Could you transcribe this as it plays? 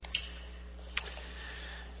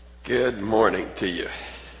Good morning to you.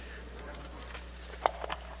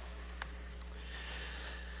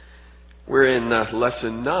 We're in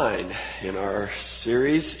lesson 9 in our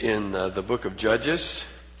series in the book of Judges.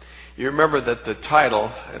 You remember that the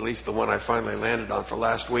title, at least the one I finally landed on for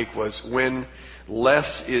last week, was When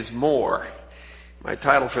Less is More. My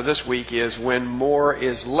title for this week is When More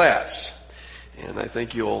is Less. And I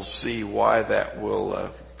think you'll see why that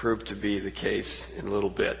will prove to be the case in a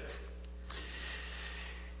little bit.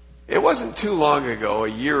 It wasn't too long ago, a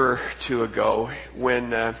year or two ago,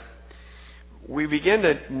 when we began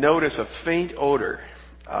to notice a faint odor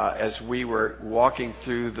as we were walking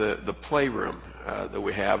through the playroom that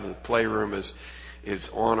we have. The playroom is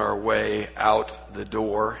on our way out the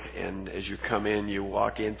door, and as you come in, you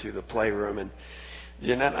walk into the playroom, and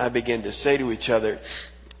Jeanette and I began to say to each other,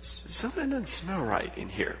 something doesn't smell right in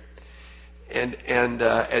here. And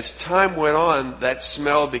as time went on, that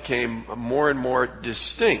smell became more and more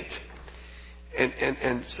distinct.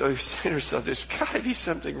 And so you say to yourself, there's got to be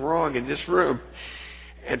something wrong in this room.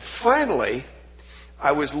 And finally,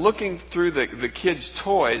 I was looking through the kids'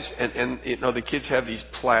 toys, and you know, the kids have these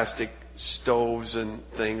plastic stoves and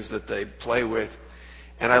things that they play with.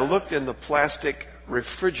 And I looked in the plastic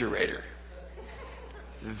refrigerator.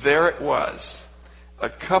 There it was, a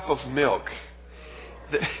cup of milk.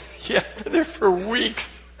 Yeah, been there for weeks.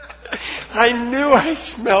 I knew I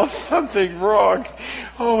smelled something wrong.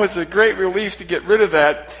 Oh, it's a great relief to get rid of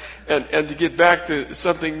that and to get back to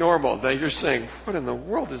something normal. Now you're saying, what in the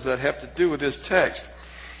world does that have to do with this text?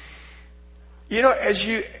 You know, as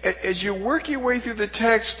you work your way through the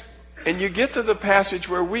text and you get to the passage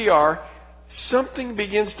where we are, something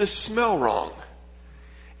begins to smell wrong.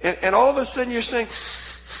 And all of a sudden you're saying,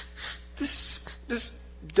 this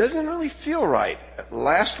doesn't really feel right.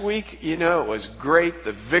 Last week, you know, it was great,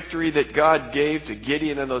 the victory that God gave to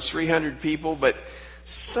Gideon and those 300 people, but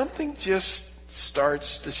something just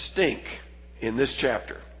starts to stink in this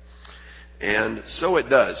chapter. And so it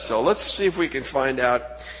does. So let's see if we can find out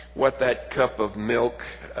what that cup of milk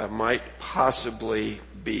might possibly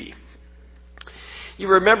be. You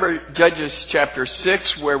remember Judges chapter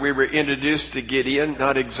 6, where we were introduced to Gideon,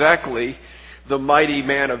 not exactly the mighty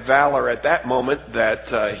man of valor at that moment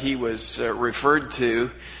that he was referred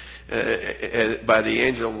to by the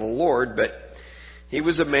angel of the Lord, but he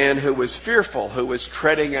was a man who was fearful, who was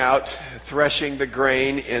treading out, threshing the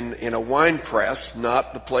grain in a wine press,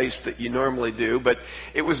 not the place that you normally do, but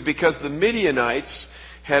it was because the Midianites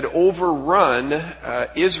had overrun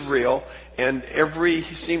Israel, and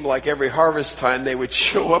seemed like every harvest time they would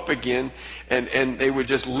show up again and they would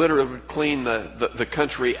just literally clean the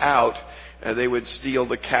country out. They would steal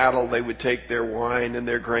the cattle, they would take their wine and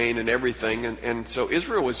their grain and everything. And so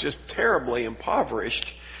Israel was just terribly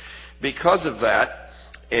impoverished because of that.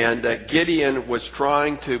 And Gideon was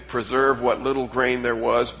trying to preserve what little grain there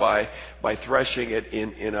was by threshing it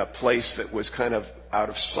in a place that was kind of out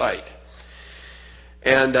of sight.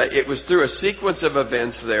 And it was through a sequence of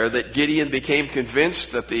events there that Gideon became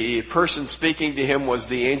convinced that the person speaking to him was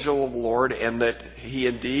the angel of the Lord, and that he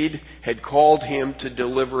indeed had called him to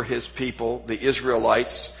deliver his people, the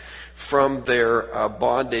Israelites, from their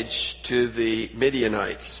bondage to the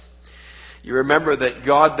Midianites. You remember that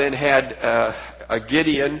God then had a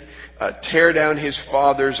Gideon tear down his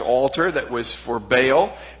father's altar that was for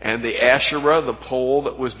Baal, and the Asherah, the pole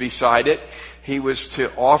that was beside it. He was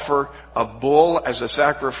to offer a bull as a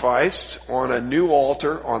sacrifice on a new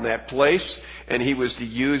altar on that place, and he was to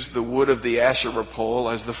use the wood of the Asherah pole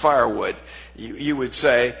as the firewood. You would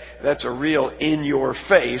say that's a real in your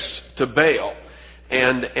face to Baal.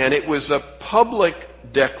 And it was a public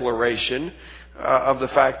declaration of the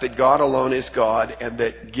fact that God alone is God, and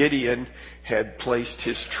that Gideon had placed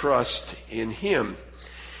his trust in him.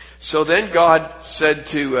 So then God said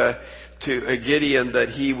to Gideon that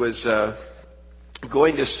he was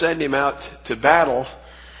going to send him out to battle.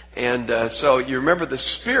 And so you remember the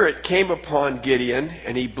Spirit came upon Gideon,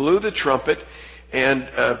 and he blew the trumpet, and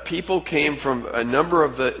people came from a number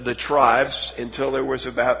of the tribes until there was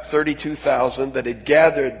about 32,000 that had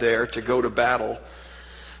gathered there to go to battle.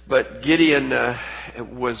 But Gideon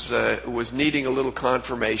was needing a little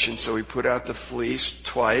confirmation, so he put out the fleece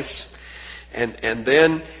twice. And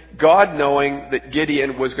then God, knowing that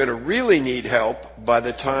Gideon was going to really need help by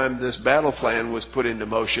the time this battle plan was put into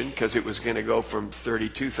motion, because it was going to go from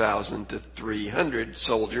 32,000 to 300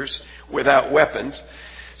 soldiers without weapons.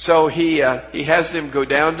 So he has them go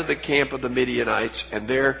down to the camp of the Midianites, and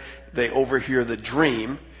there they overhear the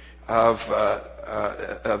dream of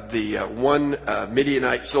the one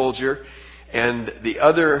Midianite soldier, and the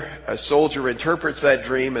other soldier interprets that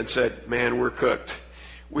dream and said, "Man, we're cooked.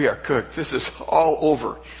 We are cooked. This is all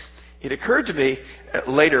over." It occurred to me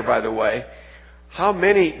later, by the way, how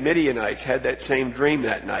many Midianites had that same dream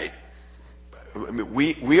that night. I mean,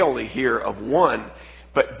 we only hear of one,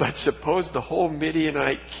 but suppose the whole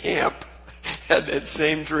Midianite camp had that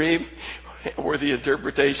same dream or the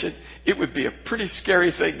interpretation. It would be a pretty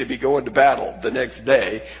scary thing to be going to battle the next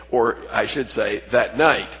day, or I should say that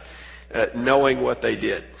night, knowing what they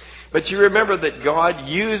did. But you remember that God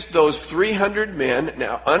used those 300 men,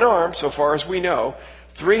 now unarmed so far as we know,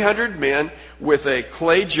 300 men with a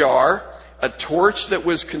clay jar, a torch that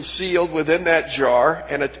was concealed within that jar,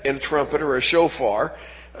 and a trumpet or a shofar,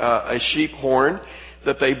 a sheep horn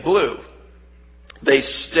that they blew. They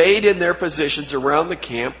stayed in their positions around the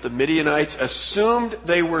camp. The Midianites assumed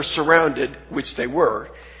they were surrounded, which they were,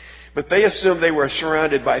 but they assumed they were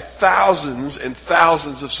surrounded by thousands and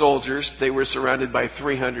thousands of soldiers. They were surrounded by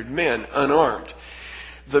 300 men, unarmed.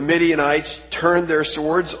 The Midianites turned their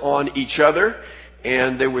swords on each other,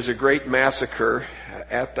 and there was a great massacre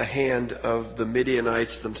at the hand of the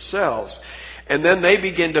Midianites themselves. And then they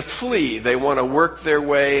begin to flee. They want to work their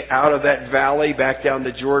way out of that valley, back down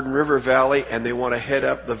the Jordan River Valley, and they want to head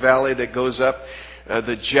up the valley that goes up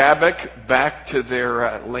the Jabbok back to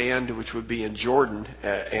their land, which would be in Jordan,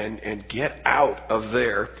 and get out of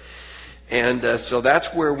there. And so that's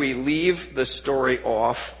where we leave the story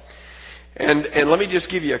off. And let me just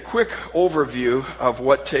give you a quick overview of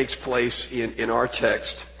what takes place in our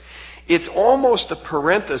text. It's almost a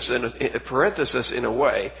parenthesis in a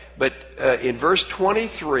way, but in verse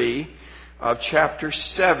 23 of chapter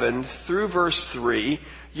 7 through verse 3,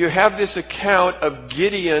 you have this account of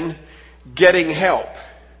Gideon getting help,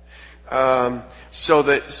 so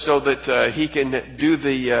that he can do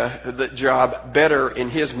the job better in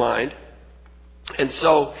his mind. And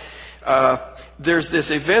so there's this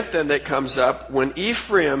event then that comes up when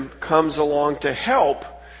Ephraim comes along to help.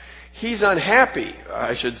 He's unhappy,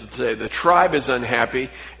 I should say. The tribe is unhappy,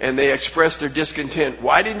 and they express their discontent.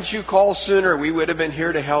 Why didn't you call sooner? We would have been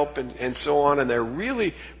here to help, and so on. And they're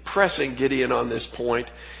really pressing Gideon on this point.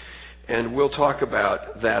 And we'll talk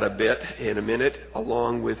about that a bit in a minute,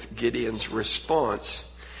 along with Gideon's response.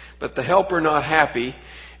 But the help are not happy.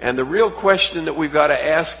 And the real question that we've got to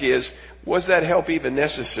ask is, was that help even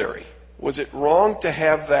necessary? Was it wrong to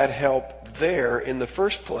have that help there in the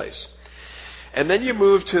first place? And then you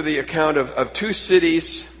move to the account of two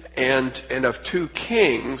cities and of two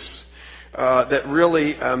kings that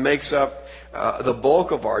really makes up the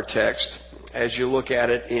bulk of our text as you look at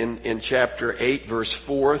it in chapter 8, verse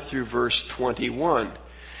 4 through verse 21.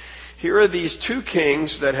 Here are these two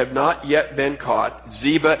kings that have not yet been caught,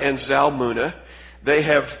 Zebah and Zalmunna. They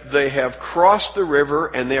have crossed the river,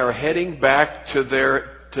 and they are heading back to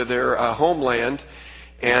their homeland,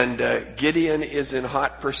 and Gideon is in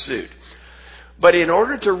hot pursuit. But in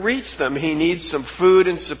order to reach them, he needs some food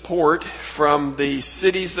and support from the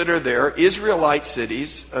cities that are there, Israelite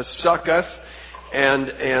cities, Succoth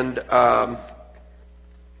and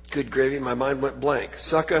good gravy, my mind went blank.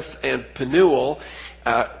 Succoth and Penuel,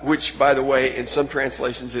 which, by the way, in some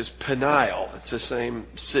translations is Peniel. It's the same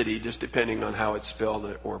city, just depending on how it's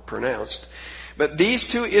spelled or pronounced. But these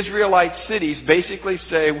two Israelite cities basically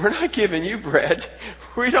say, we're not giving you bread.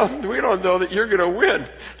 We don't know that you're going to win.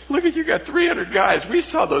 Look at you, got 300 guys. We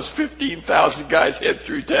saw those 15,000 guys head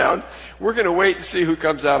through town. We're going to wait and see who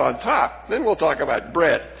comes out on top. Then we'll talk about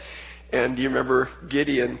bread. And you remember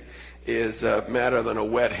Gideon is madder than a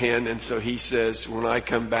wet hen. And so he says, when I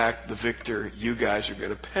come back the victor, you guys are going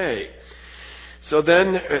to pay. So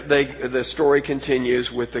then the story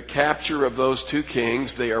continues with the capture of those two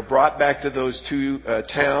kings. They are brought back to those two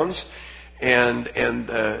towns, and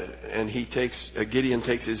Gideon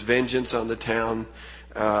takes his vengeance on the town.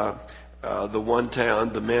 The one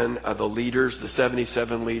town, the men, the leaders, the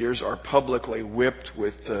 77 leaders are publicly whipped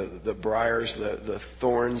with the briars, the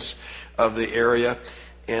thorns of the area.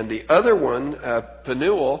 And the other one,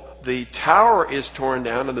 Penuel, the tower is torn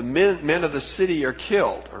down, and the men of the city are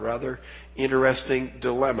killed. A rather interesting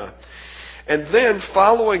dilemma. And then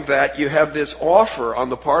following that, you have this offer on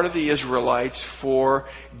the part of the Israelites for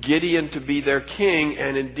Gideon to be their king,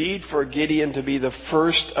 and indeed for Gideon to be the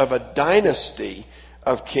first of a dynasty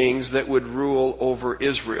of kings that would rule over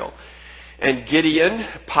Israel. And Gideon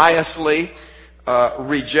piously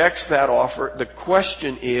rejects that offer. The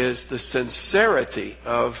question is the sincerity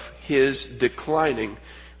of his declining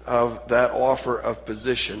of that offer of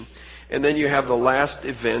position. And then you have the last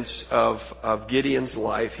events of Gideon's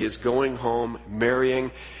life, his going home,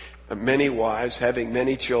 marrying many wives, having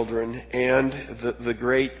many children, and the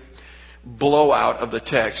great blowout of the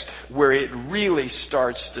text, where it really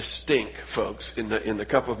starts to stink, folks, in the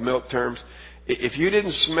cup of milk terms. If you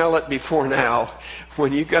didn't smell it before now,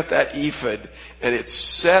 when you got that ephod and it's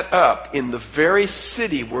set up in the very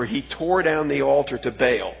city where he tore down the altar to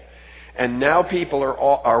Baal, and now people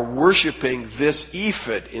are worshiping this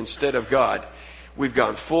ephod instead of God, we've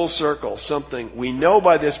gone full circle. We know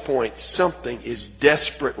by this point something is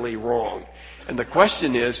desperately wrong. And the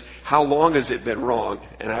question is, how long has it been wrong?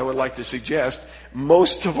 And I would like to suggest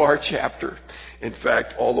most of our chapter. In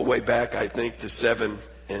fact, all the way back, I think, to 7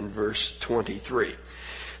 and verse 23.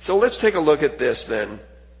 So let's take a look at this then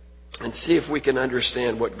and see if we can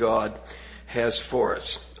understand what God has for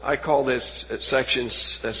us. I call this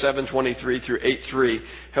sections 7:23 through 8:3,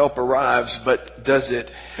 help arrives, but does it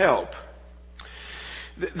help?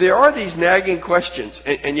 There are these nagging questions,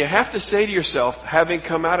 and you have to say to yourself, having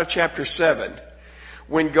come out of chapter 7,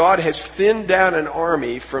 when God has thinned down an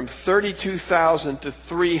army from 32,000 to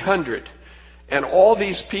 300, and all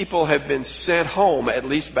these people have been sent home, at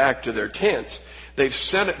least back to their tents. They've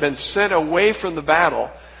been sent away from the battle.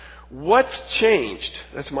 What's changed?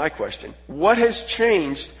 That's my question. What has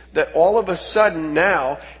changed that all of a sudden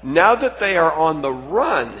now that they are on the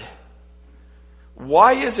run,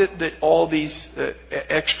 why is it that all these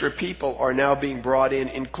extra people are now being brought in,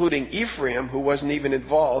 including Ephraim, who wasn't even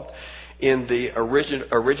involved in the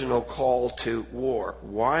original call to war?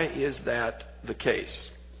 Why is that the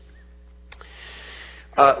case?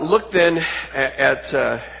 Look then at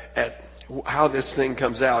how this thing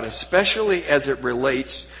comes out, especially as it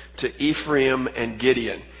relates to Ephraim and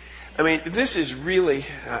Gideon. I mean, this is really,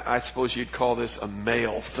 I suppose you'd call this a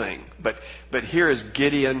male thing. But here is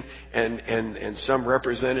Gideon and some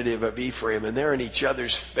representative of Ephraim, and they're in each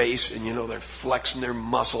other's face, and they're flexing their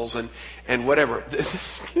muscles and whatever.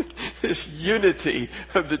 This unity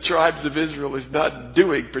of the tribes of Israel is not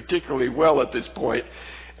doing particularly well at this point.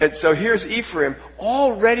 And so here's Ephraim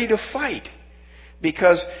all ready to fight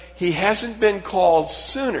because he hasn't been called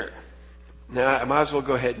sooner. Now, I might as well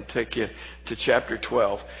go ahead and take you to chapter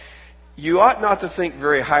 12. You ought not to think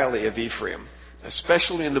very highly of Ephraim,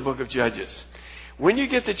 especially in the book of Judges. When you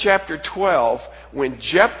get to chapter 12, when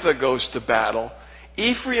Jephthah goes to battle,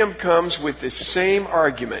 Ephraim comes with this same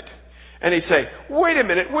argument. And he say, wait a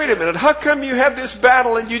minute, how come you have this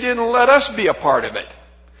battle and you didn't let us be a part of it?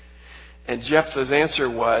 And Jephthah's answer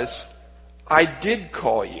was, I did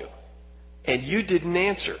call you, and you didn't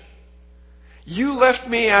answer. You left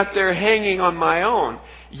me out there hanging on my own.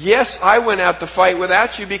 Yes, I went out to fight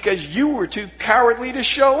without you because you were too cowardly to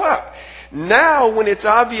show up. Now, when it's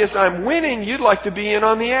obvious I'm winning, you'd like to be in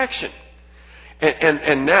on the action.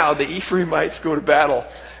 And now the Ephraimites go to battle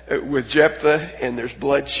with Jephthah, and there's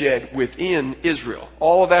bloodshed within Israel.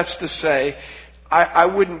 All of that's to say, I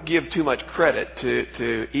wouldn't give too much credit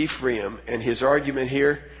to Ephraim and his argument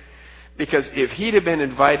here, because if he'd have been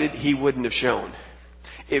invited, he wouldn't have shown.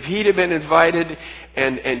 If he'd have been invited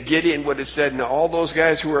and Gideon would have said, now all those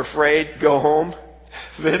guys who are afraid, go home,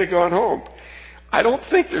 they'd have gone home. I don't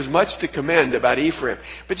think there's much to commend about Ephraim.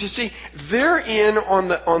 But you see, they're in on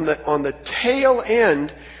the tail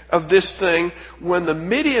end of this thing when the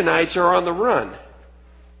Midianites are on the run.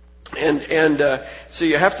 And so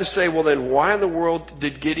you have to say, well then, why in the world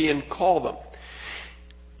did Gideon call them?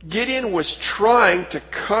 Gideon was trying to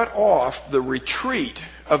cut off the retreat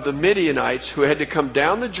of the Midianites who had to come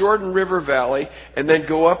down the Jordan River Valley and then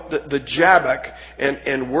go up the Jabbok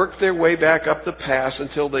and work their way back up the pass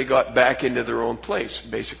until they got back into their own place.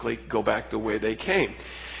 Basically, go back the way they came.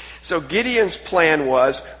 So Gideon's plan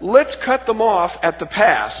was, let's cut them off at the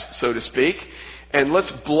pass, so to speak, and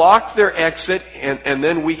let's block their exit, and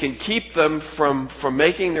then we can keep them from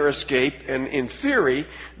making their escape. And in theory,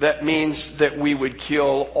 that means that we would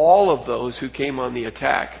kill all of those who came on the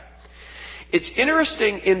attack. It's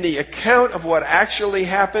interesting in the account of what actually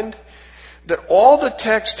happened that all the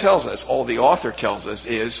text tells us, all the author tells us,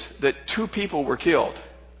 is that 2 people were killed.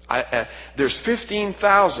 There's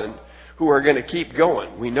 15,000 who are going to keep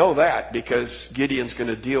going. We know that because Gideon's going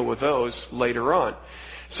to deal with those later on.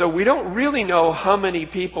 So we don't really know how many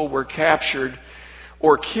people were captured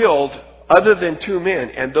or killed other than 2 men.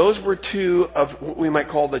 And those were 2 of what we might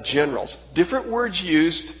call the generals. Different words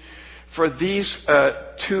used for these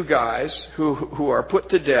 2 guys who are put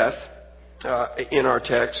to death in our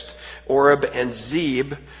text, Oreb and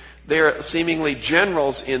Zeb. They're seemingly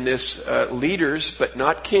generals in this, leaders, but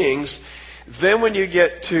not kings. Then when you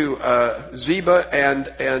get to Zeba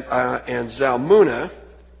and Zalmunna,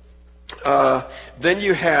 then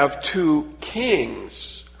you have 2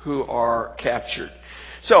 kings who are captured.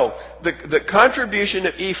 So the contribution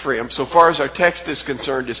of Ephraim, so far as our text is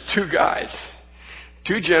concerned, is 2 guys.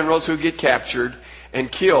 2 generals who get captured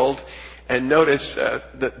and killed. And notice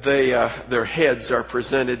that their heads are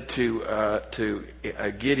presented to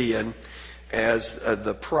Gideon as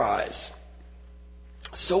the prize.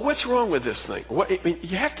 So what's wrong with this thing?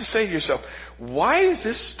 You have to say to yourself, why is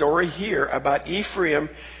this story here about Ephraim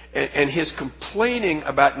and his complaining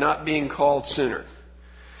about not being called sooner?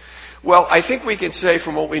 Well, I think we can say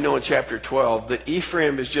from what we know in chapter 12 that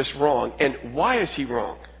Ephraim is just wrong. And why is he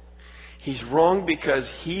wrong? He's wrong because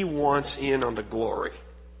he wants in on the glory.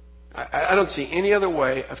 I don't see any other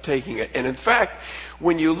way of taking it. And in fact,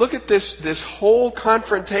 when you look at this whole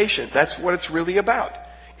confrontation, that's what it's really about.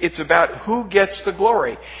 It's about who gets the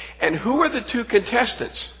glory. And who are the two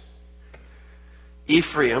contestants?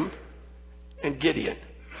 Ephraim and Gideon.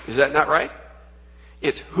 Is that not right?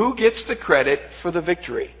 It's who gets the credit for the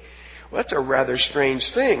victory. Well, that's a rather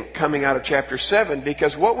strange thing coming out of chapter 7,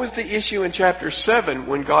 because what was the issue in chapter 7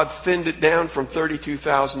 when God thinned it down from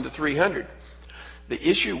 32,000 to 300? The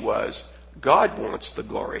issue was God wants the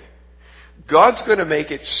glory. God's going to make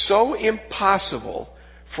it so impossible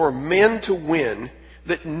for men to win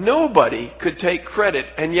that nobody could take credit.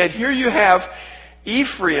 And yet here you have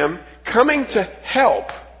Ephraim coming to help.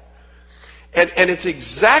 And it's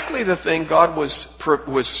exactly the thing God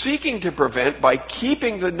was seeking to prevent by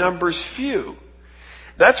keeping the numbers few.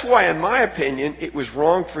 That's why, in my opinion, it was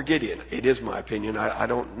wrong for Gideon. It is my opinion. I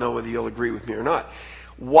don't know whether you'll agree with me or not.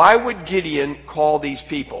 Why would Gideon call these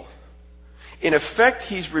people? In effect,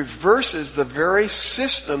 he reverses the very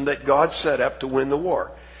system that God set up to win the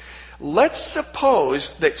war. Let's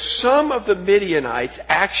suppose that some of the Midianites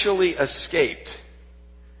actually escaped.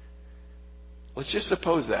 Let's just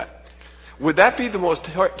suppose that. Would that be the most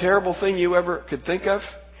terrible thing you ever could think of?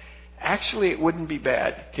 Actually, it wouldn't be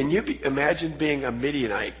bad. Can you imagine being a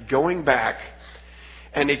Midianite, going back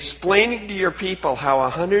and explaining to your people how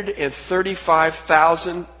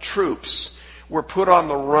 135,000 troops were put on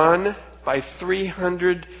the run by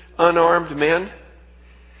 300 unarmed men?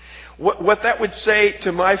 What that would say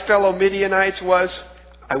to my fellow Midianites was,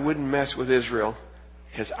 I wouldn't mess with Israel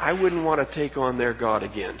because I wouldn't want to take on their God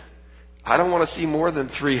again. I don't want to see more than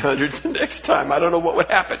 300 the next time. I don't know what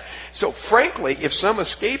would happen. So frankly, if some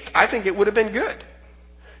escaped, I think it would have been good.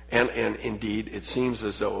 And indeed, it seems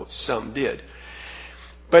as though some did.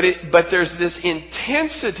 But there's this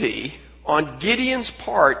intensity on Gideon's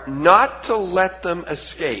part not to let them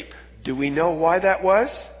escape. Do we know why that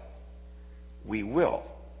was? We will.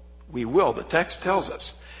 We will. The text tells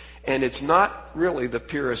us. And it's not really the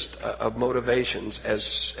purest of motivations,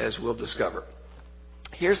 as we'll discover.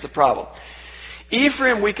 Here's the problem.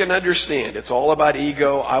 Ephraim, we can understand. It's all about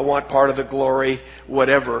ego. I want part of the glory,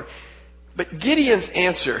 whatever. But Gideon's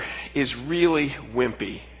answer is really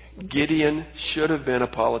wimpy. Gideon should have been a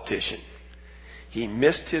politician. He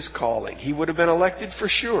missed his calling. He would have been elected for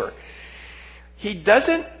sure. He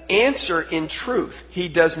doesn't answer in truth. He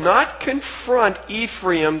does not confront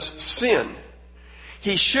Ephraim's sin.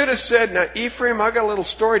 He should have said, now Ephraim, I got a little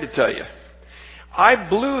story to tell you. I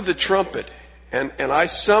blew the trumpet and I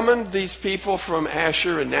summoned these people from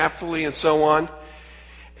Asher and Naphtali and so on.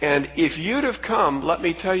 And if you'd have come, let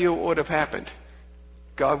me tell you what would have happened.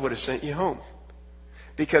 God would have sent you home.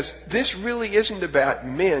 Because this really isn't about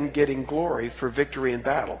men getting glory for victory in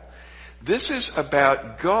battle. This is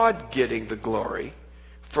about God getting the glory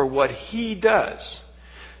for what He does.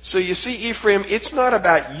 So you see, Ephraim, it's not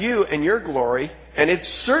about you and your glory, and it's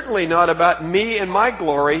certainly not about me and my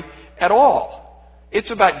glory at all.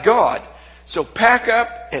 It's about God. So pack up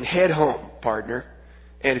and head home, partner.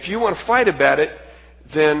 And if you want to fight about it,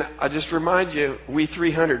 then I just remind you, we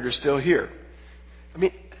 300 are still here. I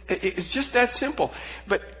mean, it's just that simple.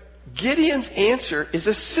 But Gideon's answer is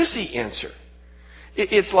a sissy answer.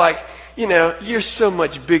 It's like, you're so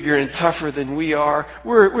much bigger and tougher than we are.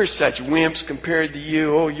 We're such wimps compared to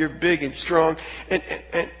you. Oh, you're big and strong. And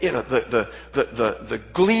the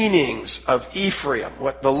gleanings of Ephraim,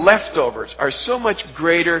 the leftovers, are so much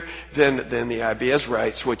greater than the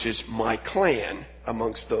Abiezrites, which is my clan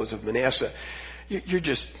amongst those of Manasseh. You're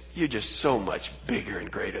just so much bigger and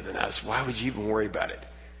greater than us. Why would you even worry about it?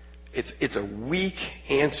 It's a weak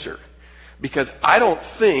answer, because I don't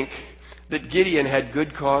think that Gideon had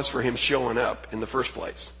good cause for him showing up in the first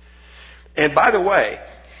place. And by the way,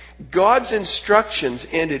 God's instructions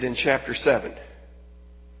ended in chapter 7.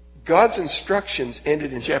 God's instructions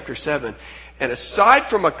ended in chapter 7. And aside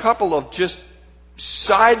from a couple of just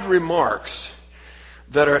side remarks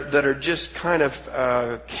that are just kind of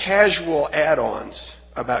casual add-ons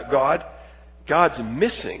about God, God's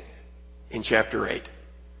missing in chapter 8.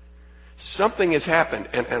 Something has happened,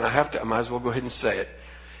 and I might as well go ahead and say it.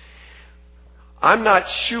 I'm not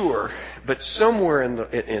sure, but somewhere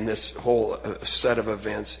in this whole set of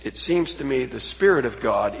events, it seems to me the Spirit of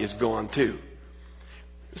God is gone too.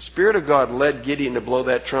 The Spirit of God led Gideon to blow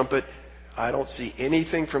that trumpet. I don't see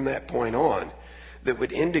anything from that point on that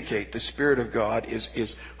would indicate the Spirit of God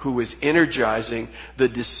is who is energizing the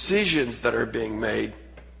decisions that are being made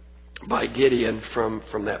by Gideon from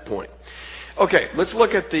that point. Okay, let's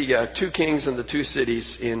look at the 2 kings and the 2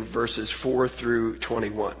 cities in verses 4 through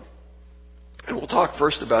 21. And we'll talk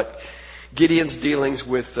first about Gideon's dealings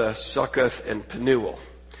with Succoth and Penuel.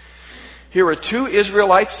 Here are 2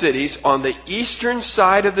 Israelite cities on the eastern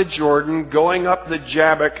side of the Jordan, going up the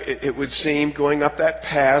Jabbok, it would seem, going up that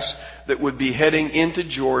pass that would be heading into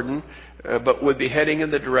Jordan, but would be heading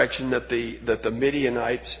in the direction that the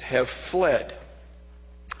Midianites have fled.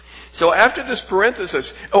 So after this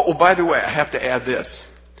parenthesis, by the way, I have to add this.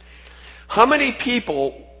 How many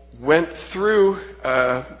people went through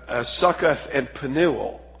Succoth and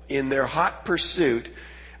Penuel in their hot pursuit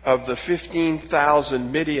of the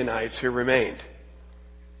 15,000 Midianites who remained?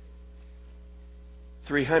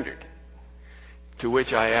 300. To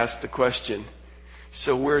which I asked the question,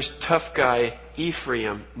 so where's tough guy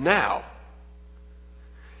Ephraim now?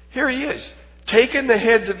 Here he is, taking the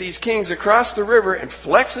heads of these kings across the river and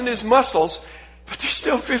flexing his muscles, but there's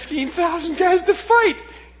still 15,000 guys to fight.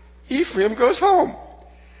 Ephraim goes home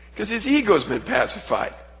because his ego's been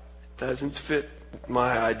pacified. Doesn't fit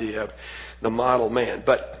my idea of the model man.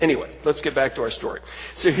 But anyway, let's get back to our story.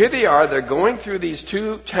 So here they are. They're going through these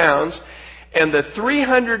 2 towns, and the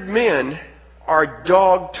 300 men are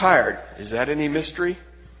dog tired. Is that any mystery?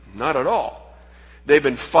 Not at all. They've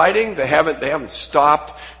been fighting. They haven't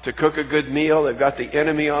stopped to cook a good meal. They've got the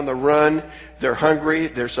enemy on the run. They're hungry.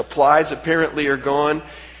 Their supplies apparently are gone.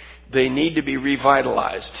 They need to be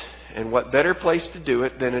revitalized. And what better place to do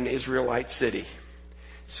it than an Israelite city?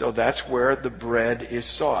 So that's where the bread is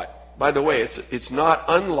sought. By the way, it's not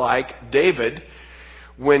unlike David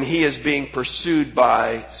when he is being pursued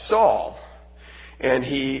by Saul. And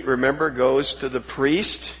he, remember, goes to the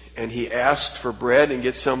priest and he asks for bread and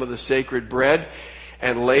gets some of the sacred bread.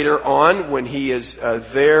 And later on, when he is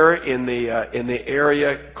there in the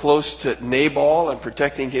area close to Nabal and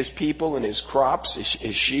protecting his people and his crops,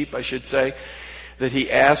 his sheep, I should say, that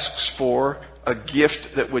he asks for a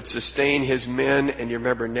gift that would sustain his men. And you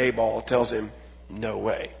remember Nabal tells him, no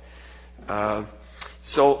way.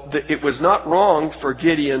 So it was not wrong for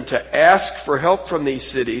Gideon to ask for help from these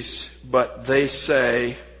cities, but they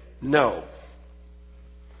say no.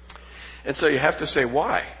 And so you have to say,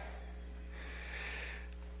 why?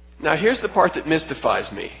 Now here's the part that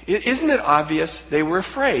mystifies me. Isn't it obvious? They were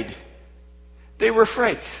afraid. They were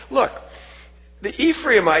afraid. Look, the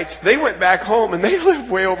Ephraimites, they went back home and they live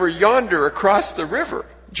way over yonder across the river,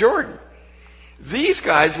 Jordan. These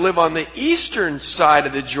guys live on the eastern side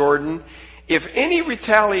of the Jordan. If any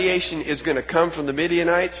retaliation is going to come from the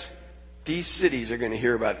Midianites, these cities are going to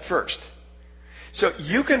hear about it first. So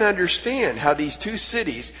you can understand how these 2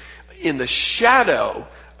 cities in the shadow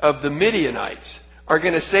of the Midianites are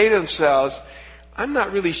going to say to themselves, I'm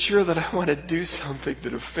not really sure that I want to do something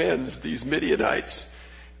that offends these Midianites.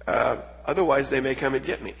 Otherwise, they may come and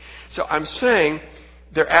get me. So I'm saying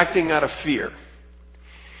they're acting out of fear.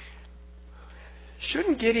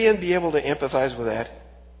 Shouldn't Gideon be able to empathize with that?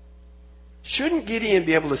 Shouldn't Gideon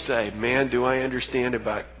be able to say, man, do I understand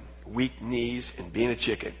about weak knees and being a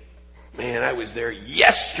chicken? Man, I was there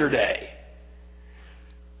yesterday.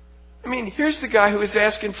 I mean, here's the guy who is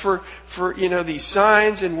asking for these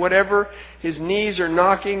signs and whatever. His knees are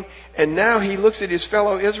knocking. And now he looks at his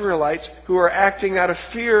fellow Israelites who are acting out of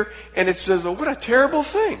fear. And it says, oh, what a terrible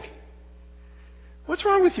thing. What's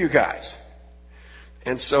wrong with you guys?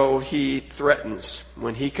 And so he threatens.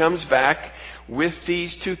 When he comes back with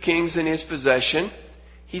these 2 kings in his possession,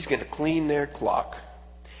 he's going to clean their clock.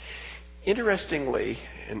 Interestingly,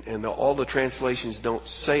 and all the translations don't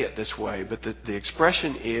say it this way, but the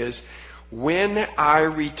expression is, when I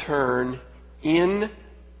return in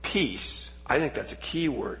peace. I think that's a key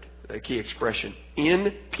word, a key expression,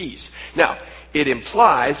 in peace. Now, it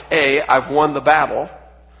implies, A, I've won the battle,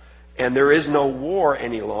 and there is no war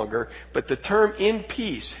any longer, but the term in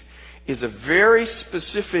peace is a very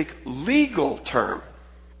specific legal term.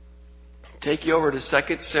 Take you over to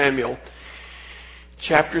 2 Samuel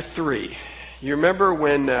chapter 3. You remember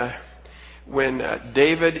when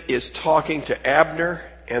David is talking to Abner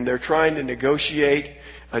and they're trying to negotiate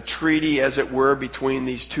a treaty, as it were, between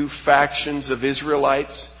these 2 factions of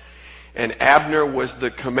Israelites, and Abner was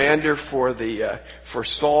the commander for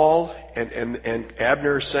Saul, and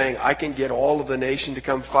Abner is saying, I can get all of the nation to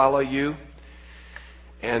come follow you.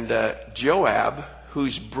 And Joab,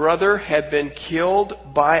 whose brother had been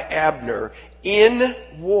killed by Abner in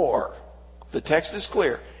war. The text is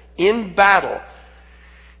clear. In battle,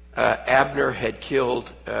 Abner had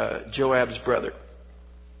killed Joab's brother.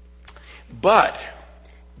 But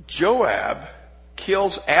Joab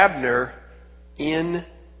kills Abner in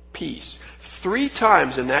peace. 3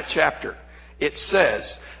 times in that chapter, it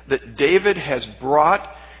says that David has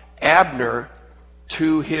brought Abner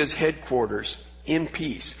to his headquarters in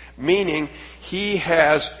peace. Meaning he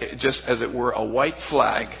has, just as it were, a white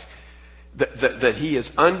flag that he is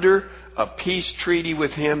under a peace treaty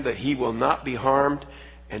with him, that he will not be harmed,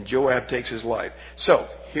 and Joab takes his life. So,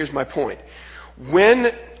 here's my point.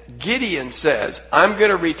 When Gideon says, I'm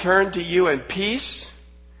going to return to you in peace,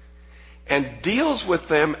 and deals with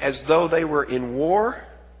them as though they were in war,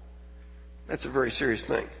 that's a very serious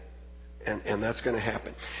thing. And that's going to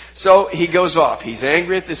happen. So he goes off. He's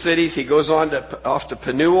angry at the cities. He goes off to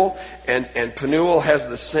Penuel, and Penuel has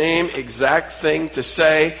the same exact thing to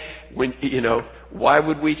say. When, why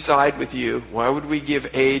would we side with you? Why would we give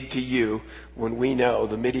aid to you when we know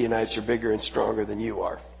the Midianites are bigger and stronger than you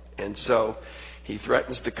are? And so he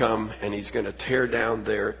threatens to come, and he's going to tear down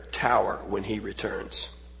their tower when he returns.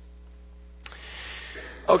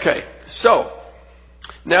 Okay, so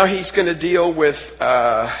now he's going to deal with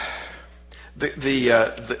the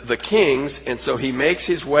kings, and so he makes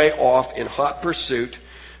his way off in hot pursuit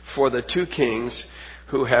for the 2 kings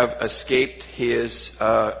who have escaped his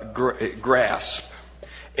grasp,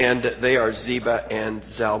 and they are Zebah and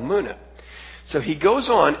Zalmunna. So he goes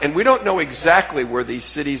on, and we don't know exactly where these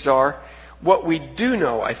cities are. What we do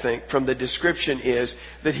know, I think, from the description is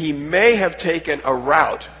that he may have taken a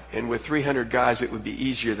route, and with 300 guys it would be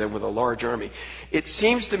easier than with a large army. It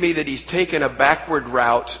seems to me that he's taken a backward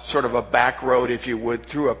route, sort of a back road, if you would,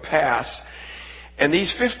 through a pass. And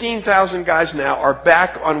these 15,000 guys now are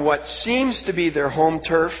back on what seems to be their home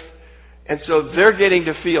turf. And so they're getting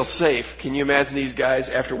to feel safe. Can you imagine these guys,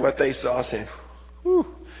 after what they saw, saying, whew,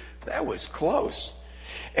 that was close.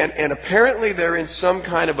 And apparently they're in some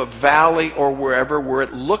kind of a valley or wherever where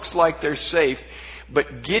it looks like they're safe.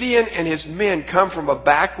 But Gideon and his men come from a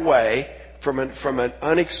back way, from an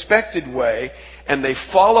unexpected way, and they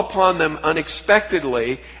fall upon them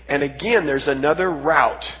unexpectedly. And again, there's another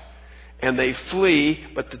route. And they flee,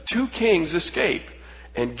 but the 2 kings escape.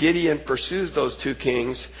 And Gideon pursues those 2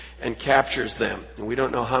 kings and captures them. And we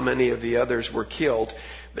don't know how many of the others were killed.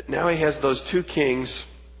 But now he has those 2 kings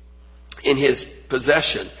in his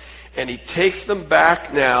possession. And he takes them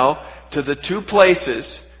back now to the 2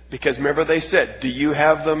 places. Because remember they said, do you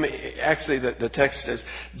have them? Actually, the text says,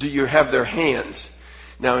 do you have their hands?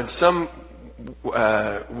 Now, in some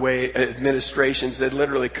administrations, they'd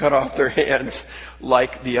literally cut off their hands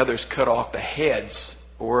like the others cut off the heads,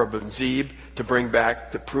 Oreb and Zeb, to bring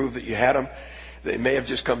back, to prove that you had them. They may have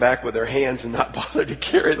just come back with their hands and not bothered to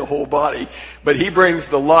carry the whole body. But he brings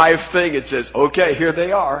the live thing and says, okay, here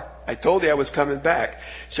they are. I told you I was coming back.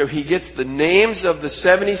 So he gets the names of the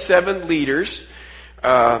 77 leaders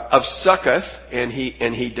of Succoth, and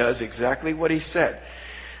he does exactly what he said.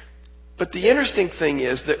 But the interesting thing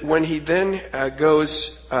is that when he then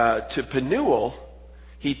goes to Penuel,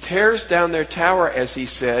 he tears down their tower, as he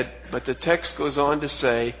said, but the text goes on to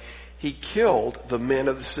say he killed the men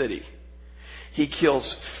of the city. He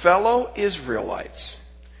kills fellow Israelites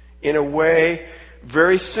in a way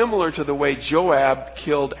very similar to the way Joab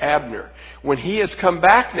killed Abner. When he has come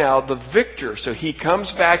back now, the victor, so he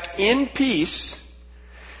comes back in peace,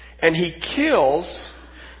 and he kills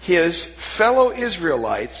his fellow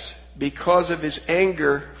Israelites because of his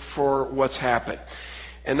anger for what's happened.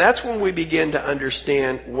 And that's when we begin to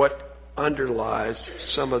understand what underlies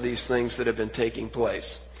some of these things that have been taking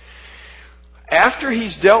place. After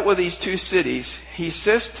he's dealt with these 2 cities, he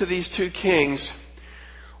says to these 2 kings,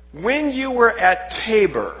 when you were at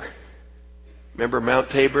Tabor, remember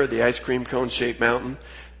Mount Tabor, the ice cream cone shaped mountain?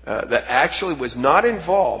 That actually was not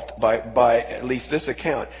involved by at least this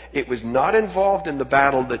account. It was not involved in the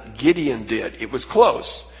battle that Gideon did. It was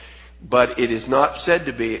close, but it is not said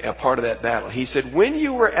to be a part of that battle. He said, when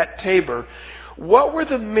you were at Tabor, what were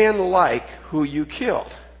the men like who you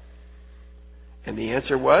killed? And the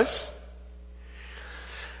answer was,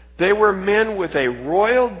 they were men with a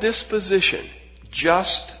royal disposition,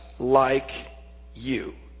 just like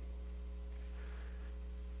you.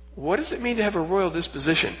 What does it mean to have a royal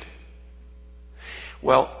disposition?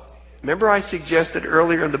 Well, remember I suggested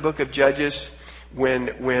earlier in the book of Judges when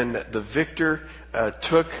the victor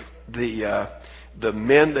took the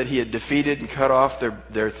men that he had defeated and cut off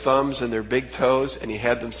their thumbs and their big toes, and he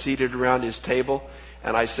had them seated around his table.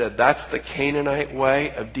 And I said, that's the Canaanite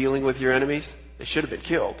way of dealing with your enemies. They should have been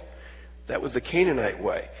killed. That was the Canaanite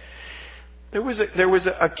way. There was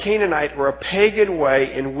a Canaanite or a pagan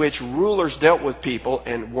way in which rulers dealt with people,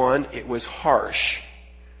 and one, it was harsh.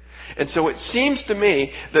 And so it seems to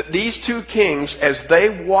me that these two kings, as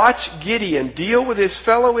they watch Gideon deal with his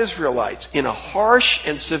fellow Israelites in a harsh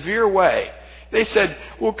and severe way, they said,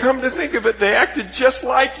 well, come to think of it, they acted just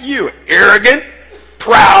like you. Arrogant,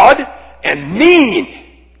 proud, and mean.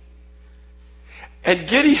 And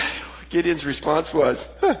Gideon's response was,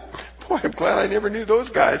 boy, I'm glad I never knew those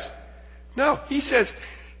guys. No, he says,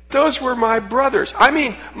 those were my brothers. I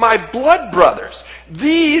mean, my blood brothers.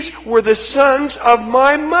 These were the sons of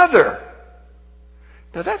my mother.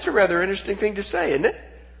 Now that's a rather interesting thing to say, isn't it?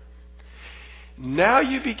 Now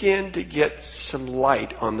you begin to get some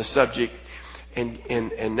light on the subject.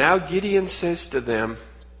 And now Gideon says to them,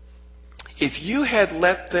 if you had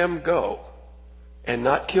let them go and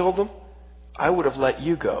not killed them, I would have let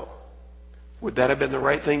you go. Would that have been the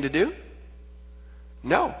right thing to do?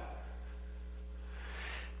 No.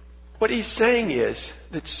 What he's saying is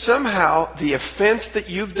that somehow the offense that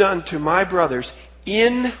you've done to my brothers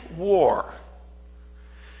in war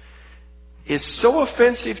is so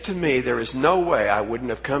offensive to me, there is no way I wouldn't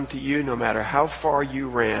have come to you. No matter how far you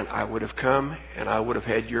ran, I would have come and I would have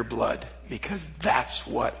had your blood, because that's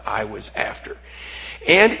what I was after.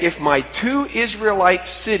 And if my two Israelite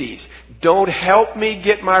cities don't help me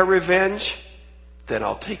get my revenge, then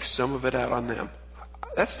I'll take some of it out on them.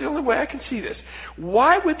 That's the only way I can see this.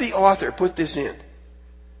 Why would the author put this in?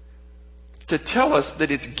 To tell us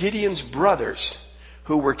that it's Gideon's brothers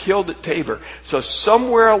who were killed at Tabor. So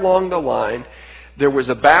somewhere along the line, there was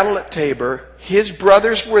a battle at Tabor. His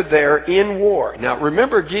brothers were there in war. Now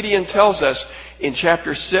remember, Gideon tells us in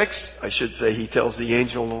chapter 6, I should say, he tells the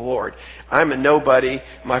angel of the Lord, I'm a nobody,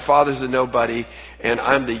 my father's a nobody, and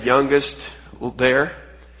I'm the youngest there.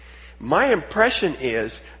 My impression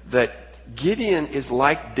is that Gideon is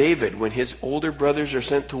like David when his older brothers are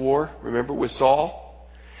sent to war. Remember with Saul?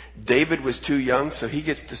 David was too young, so he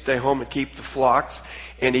gets to stay home and keep the flocks,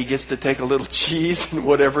 and he gets to take a little cheese and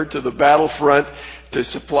whatever to the battlefront to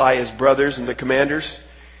supply his brothers and the commanders.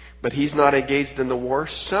 But he's not engaged in the war.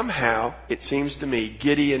 Somehow, it seems to me,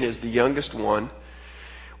 Gideon is the youngest one,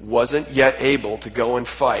 wasn't yet able to go and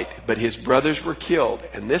fight, but his brothers were killed,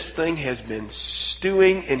 and this thing has been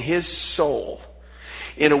stewing in his soul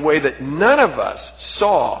in a way that none of us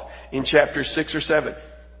saw in chapter 6 or 7.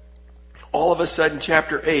 All of a sudden,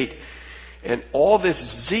 chapter 8, and all this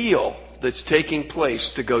zeal that's taking place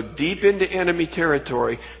to go deep into enemy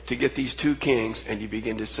territory to get these two kings, and you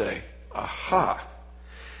begin to say, aha,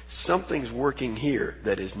 something's working here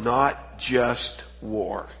that is not just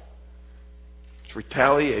war. It's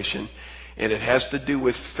retaliation, and it has to do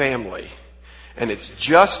with family. And it's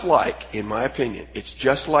just like, in my opinion, it's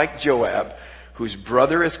just like Joab, whose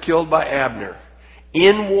brother is killed by Abner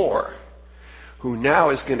in war, who now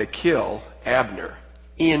is going to kill Abner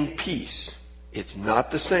in peace. It's not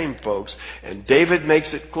the same, folks. And David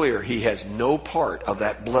makes it clear he has no part of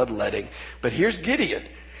that bloodletting. But here's Gideon,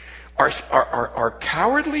 our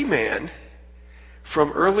cowardly man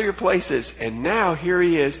from earlier places. And now here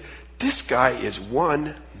he is. This guy is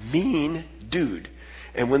one mean dude.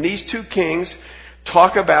 And when these two kings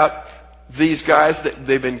talk about these guys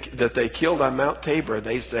that they killed on Mount Tabor,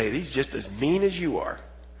 they say, he's just as mean as you are.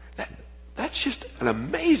 That's just an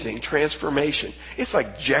amazing transformation. It's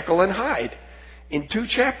like Jekyll and Hyde in 2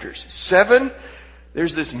 chapters. 7,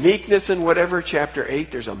 there's this meekness and whatever. Chapter 8,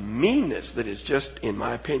 there's a meanness that is just, in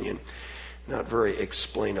my opinion, not very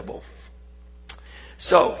explainable.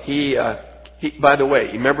 So he by the way,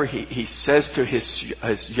 remember he says to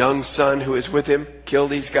his young son who is with him, kill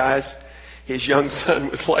these guys. His young son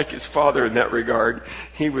was like his father in that regard.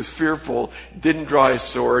 He was fearful, didn't draw his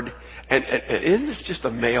sword. And isn't this just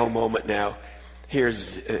a male moment now? Here's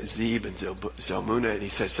Zeb and Zalmunna, and he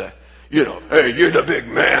says, hey, you're the big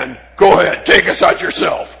man. Go ahead, take us out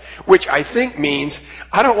yourself. Which I think means,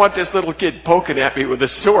 I don't want this little kid poking at me with a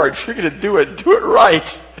sword. If you're going to do it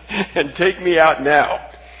right and take me out now.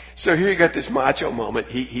 So here you got this macho moment.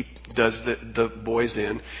 He does the boys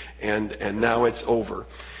in, and now it's over.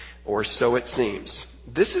 Or so it seems.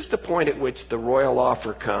 This is the point at which the royal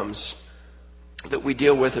offer comes that we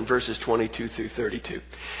deal with in verses 22 through 32.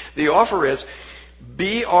 The offer is,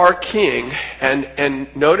 be our king,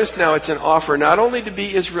 and notice now it's an offer not only to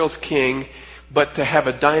be Israel's king, but to have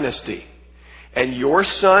a dynasty. And your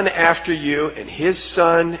son after you, and his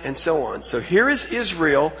son, and so on. So here is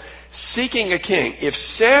Israel seeking a king. If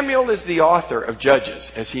Samuel is the author of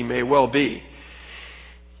Judges, as he may well be,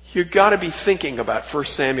 you've got to be thinking about 1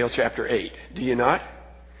 Samuel chapter 8, do you not?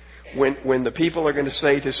 When the people are going to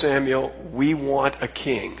say to Samuel, we want a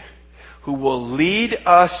king who will lead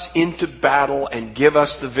us into battle and give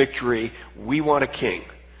us the victory. We want a king.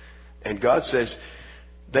 And God says,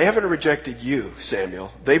 they haven't rejected you,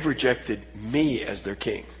 Samuel. They've rejected me as their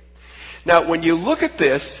king. Now, when you look at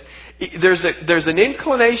this, there's an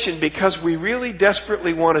inclination, because we really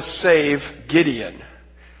desperately want to save Gideon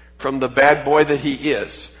from the bad boy that he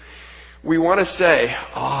is. We want to say,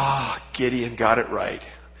 Gideon got it right.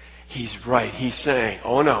 He's right. He's saying,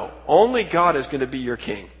 oh no, only God is going to be your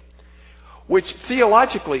king. Which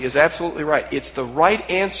theologically is absolutely right. It's the right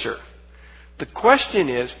answer. The question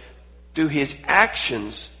is, do his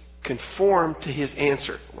actions conform to his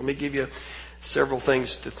answer? Let me give you several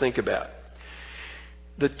things to think about.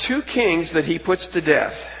 The two kings that he puts to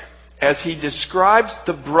death, as he describes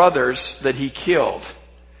the brothers that he killed,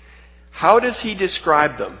 how does he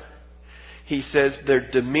describe them? He says their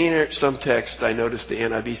demeanor, some text, I noticed the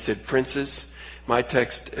NIV said princes. My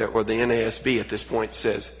text, or the NASB at this point,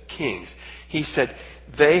 says kings. He said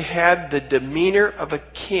they had the demeanor of a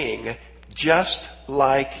king, just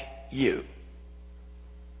like you.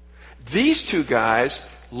 These two guys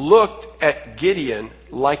looked at Gideon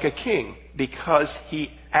like a king because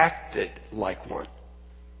he acted like one.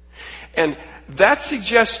 And that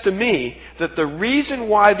suggests to me that the reason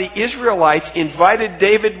why the Israelites invited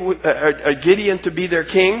Gideon to be their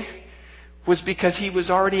king was because he was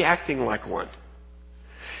already acting like one.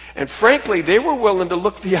 And frankly, they were willing to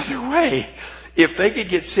look the other way. If they could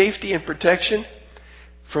get safety and protection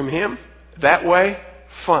from him that way,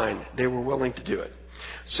 fine. They were willing to do it.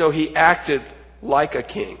 So he acted like a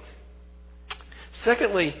king.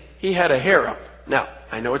 Secondly, he had a harem. Now,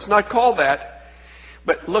 I know it's not called that,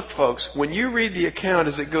 but look, folks, when you read the account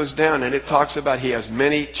as it goes down and it talks about he has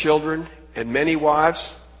many children and many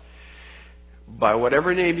wives, by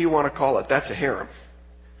whatever name you want to call it, that's a harem.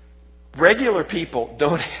 Regular people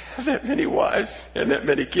don't have that many wives and that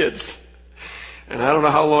many kids. And I don't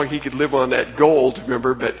know how long he could live on that gold,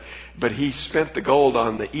 remember, but he spent the gold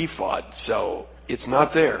on the ephod, so it's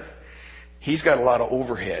not there. He's got a lot of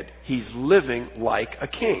overhead. He's living like a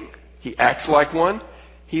king. He acts like one.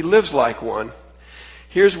 He lives like one.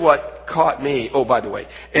 Here's what caught me. Oh, by the way,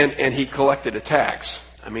 and he collected a tax.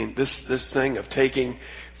 I mean, this thing of taking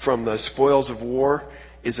from the spoils of war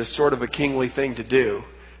is a sort of a kingly thing to do.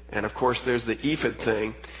 And of course, there's the ephod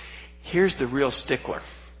thing. Here's the real stickler.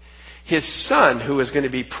 His son, who is going to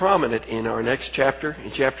be prominent in our next chapter,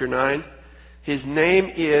 in chapter 9, his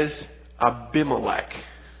name is Abimelech.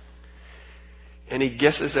 Any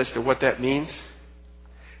guesses as to what that means?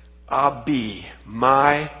 Abi,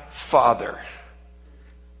 my father.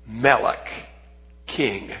 Melech,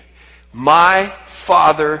 king. My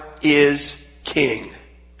father is king.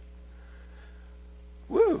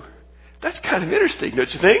 Woo. That's kind of interesting,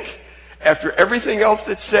 don't you think? After everything else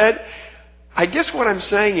that's said, I guess what I'm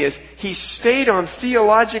saying is he stayed on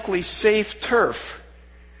theologically safe turf.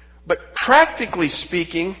 But practically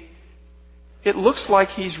speaking, it looks like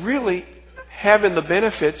he's really having the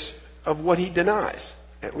benefits of what he denies.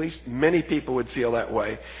 At least many people would feel that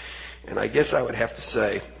way. And I guess I would have to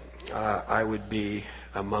say I would be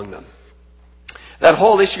among them. That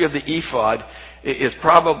whole issue of the ephod is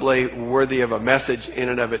probably worthy of a message in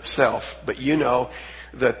and of itself. But you know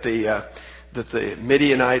that the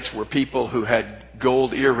Midianites were people who had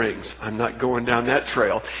gold earrings. I'm not going down that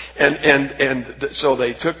trail. So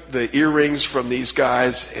they took the earrings from these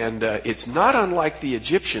guys, and it's not unlike the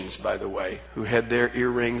Egyptians, by the way, who had their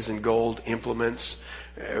earrings and gold implements,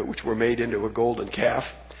 which were made into a golden calf.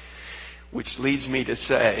 Which leads me to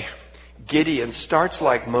say, Gideon starts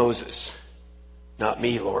like Moses. Not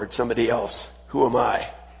me, Lord, somebody else. Who am I?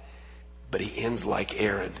 But he ends like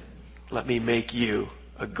Aaron. Let me make you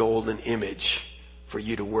a golden image for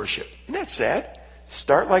you to worship. Isn't that sad?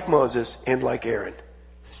 Start like Moses, end like Aaron.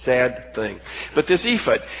 Sad thing. But this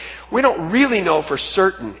ephod, we don't really know for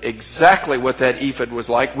certain exactly what that ephod was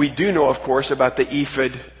like. We do know, of course, about the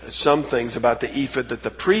ephod, some things about the ephod that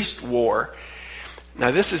the priest wore.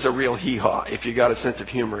 Now, this is a real hee-haw. If you got a sense of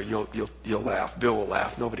humor, you'll laugh. Bill will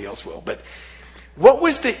laugh. Nobody else will. But what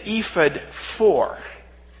was the ephod for?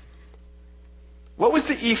 What was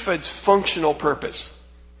the ephod's functional purpose?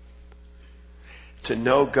 To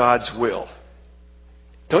know God's will.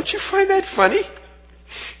 Don't you find that funny?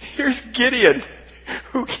 Here's Gideon,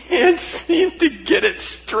 who can't seem to get it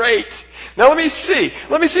straight. Now let me see.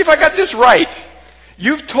 Let me see if I got this right.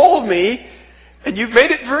 You've told me, and you've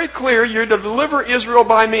made it very clear, you're to deliver Israel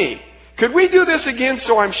by me. Could we do this again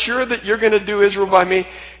so I'm sure that you're going to do Israel by me?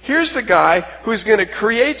 Here's the guy who's going to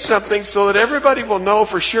create something so that everybody will know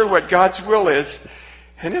for sure what God's will is.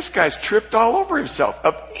 And this guy's tripped all over himself.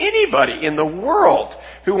 Of anybody in the world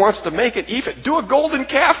who wants to make an ephod, do a golden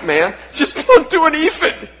calf, man. Just don't do an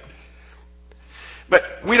ephod. But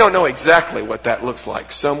we don't know exactly what that looks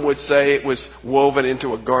like. Some would say it was woven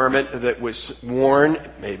into a garment that was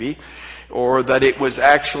worn, maybe, or that it was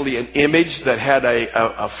actually an image that had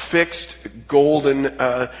a fixed golden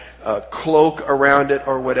cloak around it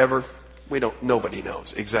or whatever. Nobody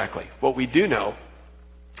knows exactly. What we do know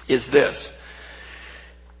is this.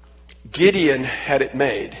 Gideon had it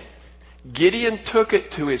made. Gideon took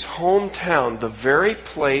it to his hometown, the very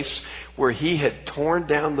place where he had torn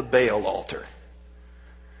down the Baal altar.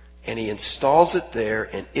 And he installs it there,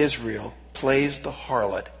 and Israel plays the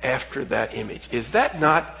harlot after that image. Is that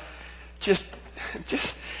not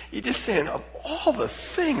you're just saying, of all the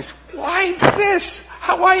things, why this?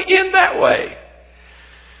 Why end that way?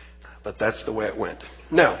 But that's the way it went.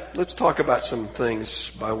 Now, let's talk about some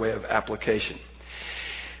things by way of application.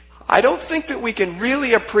 I don't think that we can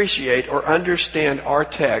really appreciate or understand our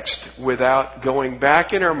text without going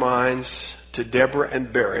back in our minds to Deborah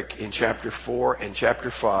and Barak in chapter 4 and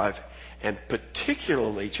chapter 5, and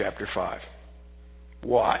particularly chapter 5.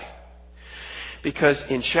 Why? Because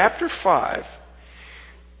in chapter 5,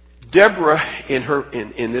 Deborah,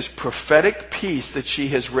 in this prophetic piece that she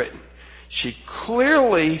has written, she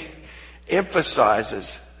clearly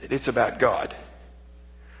emphasizes that it's about God.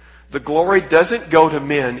 The glory doesn't go to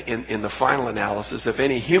men in the final analysis. If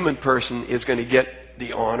any human person is going to get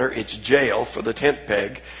the honor, it's jail for the tent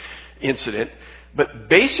peg incident. But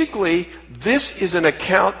basically, this is an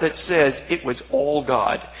account that says it was all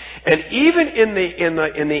God. And even in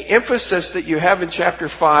the emphasis that you have in chapter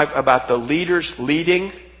 5 about the leaders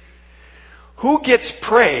leading, who gets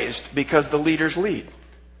praised because the leaders lead?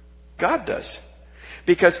 God does.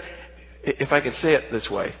 Because, if I can say it this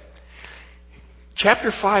way,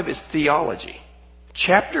 chapter 5 is theology.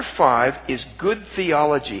 Chapter 5 is good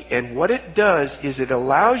theology, and what it does is it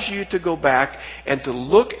allows you to go back and to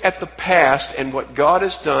look at the past and what God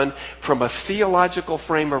has done from a theological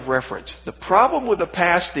frame of reference. The problem with the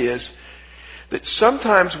past is that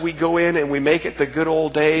sometimes we go in and we make it the good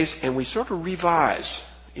old days and we sort of revise,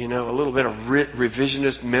 a little bit of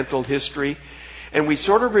revisionist mental history, and we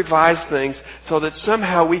sort of revise things so that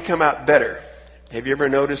somehow we come out better. Have you ever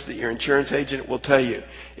noticed that your insurance agent will tell you,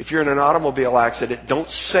 if you're in an automobile accident, don't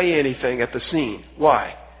say anything at the scene?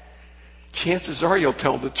 Why? Chances are you'll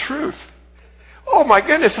tell the truth. Oh my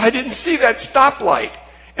goodness, I didn't see that stoplight.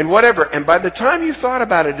 And whatever. And by the time you thought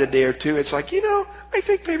about it a day or two, it's like, I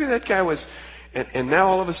think maybe that guy was... And now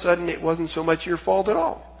all of a sudden it wasn't so much your fault at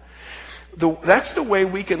all. That's the way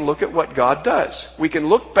we can look at what God does. We can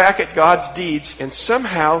look back at God's deeds and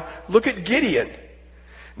somehow look at Gideon.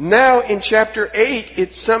 Now in chapter 8,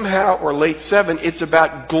 it's somehow, or late 7, it's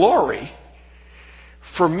about glory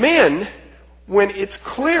for men when it's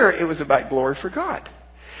clear it was about glory for God.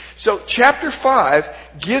 So chapter 5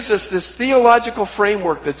 gives us this theological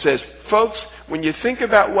framework that says, folks, when you think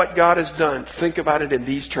about what God has done, think about it in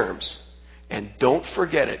these terms. And don't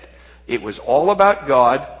forget it. It was all about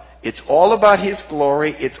God. It's all about His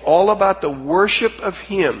glory. It's all about the worship of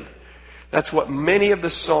Him. That's what many of the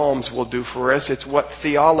Psalms will do for us. It's what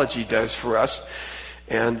theology does for us.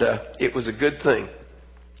 And it was a good thing.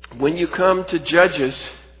 When you come to Judges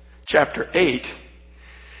chapter 8,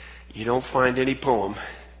 you don't find any poem,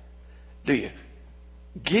 do you?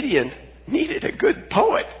 Gideon needed a good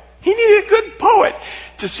poet. He needed a good poet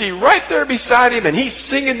to see right there beside him, and he's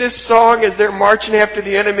singing this song as they're marching after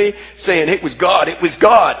the enemy, saying, it was God, it was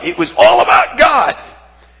God, it was all about God.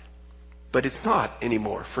 But it's not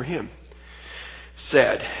anymore for him.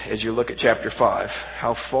 Sad, as you look at chapter 5,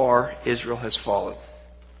 how far Israel has fallen.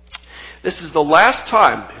 This is the last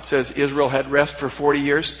time, it says Israel had rest for 40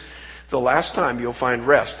 years. The last time you'll find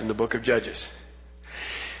rest in the book of Judges.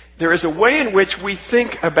 There is a way in which we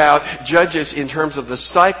think about Judges in terms of the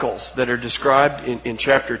cycles that are described in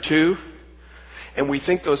chapter 2. And we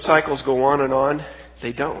think those cycles go on and on.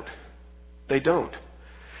 They don't. They don't.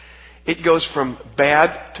 It goes from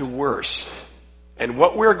bad to worse. And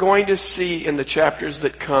what we're going to see in the chapters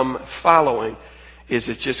that come following is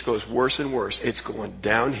it just goes worse and worse. It's going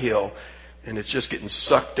downhill, and it's just getting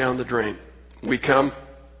sucked down the drain. We come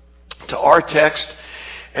to our text,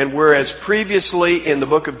 and whereas previously in the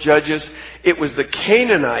book of Judges, it was the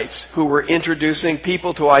Canaanites who were introducing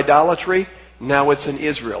people to idolatry, now it's an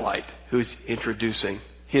Israelite who's introducing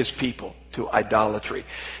his people to idolatry.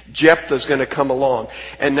 Jephthah's going to come along.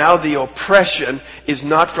 And now the oppression is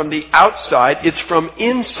not from the outside, it's from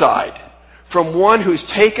inside. From one who's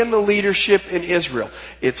taken the leadership in Israel.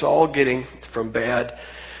 It's all getting from bad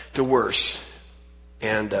to worse.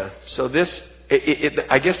 And so this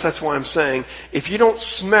I guess that's why I'm saying, if you don't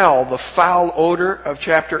smell the foul odor of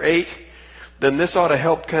chapter 8, then this ought to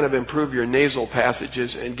help kind of improve your nasal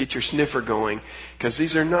passages and get your sniffer going, because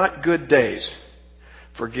these are not good days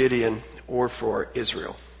for Gideon or for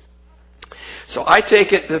Israel. So I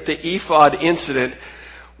take it that the ephod incident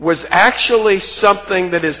was actually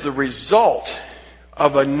something that is the result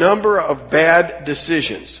of a number of bad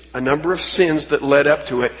decisions, a number of sins that led up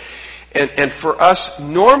to it. And for us,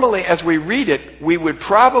 normally as we read it, we would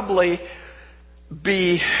probably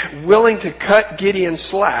be willing to cut Gideon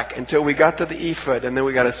slack until we got to the ephod, and then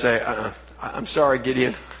we got to say, I'm sorry,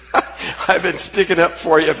 Gideon. I've been sticking up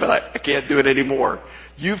for you, but I can't do it anymore.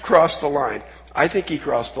 You've crossed the line. I think he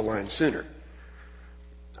crossed the line sooner.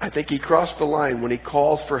 I think he crossed the line when he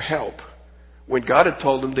called for help, when God had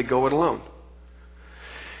told him to go it alone.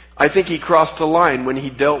 I think he crossed the line when he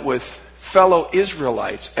dealt with fellow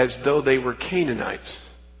Israelites as though they were Canaanites.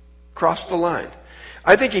 Crossed the line.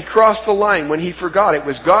 I think he crossed the line when he forgot it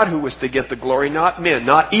was God who was to get the glory, not men,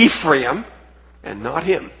 not Ephraim, and not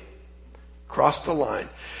him. Crossed the line.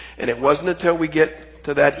 And it wasn't until we get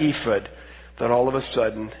to that ephod that all of a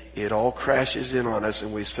sudden it all crashes in on us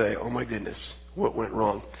and we say, oh my goodness, what went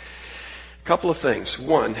wrong? A couple of things.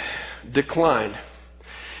 One, decline.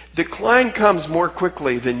 Decline comes more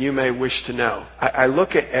quickly than you may wish to know. I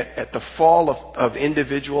look at the fall of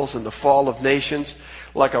individuals and the fall of nations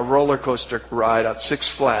like a roller coaster ride at Six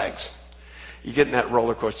Flags. You get in that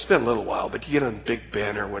roller coaster, it's been a little while, but you get on Big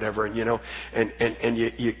Ben or whatever, and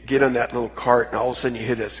you get on that little cart, and all of a sudden you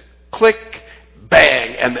hear this click,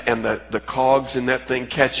 bang, and the cogs in that thing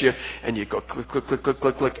catch you, and you go click, click, click, click,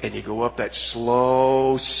 click, click, and you go up that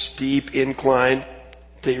slow, steep incline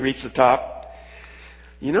till you reach the top.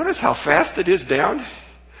 You notice how fast it is down?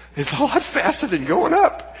 It's a lot faster than going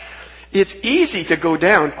up. It's easy to go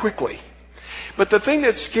down quickly. But the thing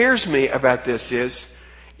that scares me about this is,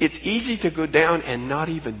 it's easy to go down and not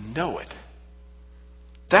even know it.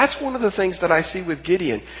 That's one of the things that I see with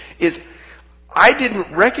Gideon, is I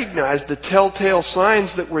didn't recognize the telltale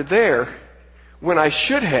signs that were there when I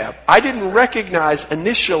should have. I didn't recognize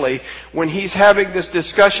initially when he's having this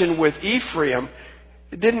discussion with Ephraim,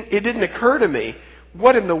 it didn't occur to me,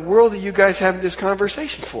 what in the world are you guys having this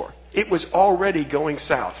conversation for? It was already going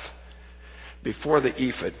south before the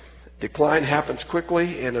ephod. Decline happens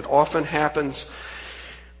quickly, and it often happens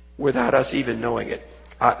without us even knowing it.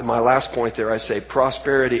 My last point there, I say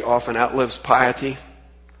prosperity often outlives piety.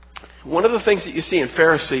 One of the things that you see in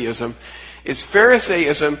Pharisaism is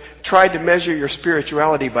Pharisaism tried to measure your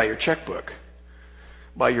spirituality by your checkbook,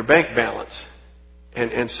 by your bank balance.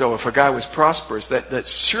 And so if a guy was prosperous, that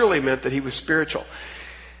surely meant that he was spiritual.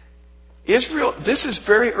 Israel, this is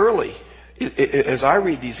very early. As I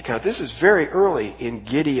read these accounts, this is very early in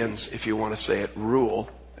Gideon's, if you want to say it, rule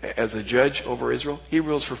as a judge over Israel. He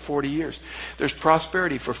rules for 40 years. There's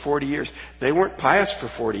prosperity for 40 years. They weren't pious for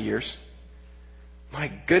 40 years. My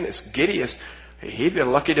goodness, Gideon, he'd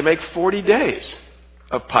been lucky to make 40 days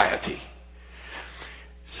of piety.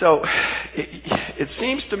 So it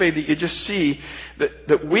seems to me that you just see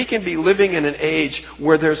that we can be living in an age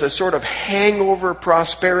where there's a sort of hangover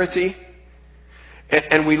prosperity.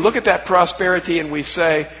 And we look at that prosperity and we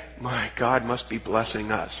say, my God must be blessing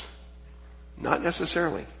us. Not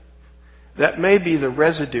necessarily. That may be the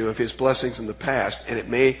residue of his blessings in the past, and it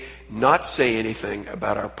may not say anything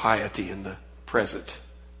about our piety in the present.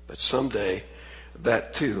 But someday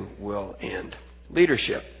that too will end.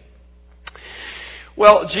 Leadership.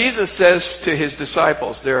 Well, Jesus says to his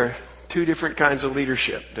disciples, there are two different kinds of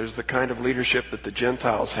leadership. There's the kind of leadership that the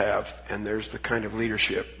Gentiles have, and there's the kind of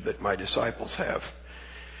leadership that my disciples have.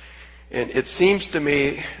 And it seems to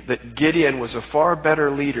me that Gideon was a far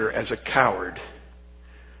better leader as a coward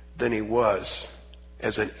than he was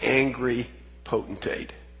as an angry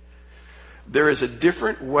potentate. There is a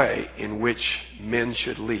different way in which men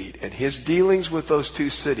should lead. And his dealings with those two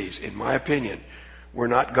cities, in my opinion, were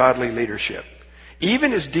not godly leadership.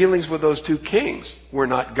 Even his dealings with those two kings were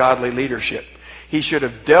not godly leadership. He should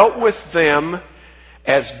have dealt with them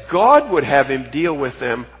as God would have him deal with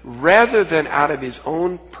them, rather than out of his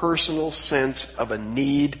own personal sense of a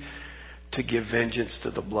need to give vengeance to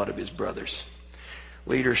the blood of his brothers.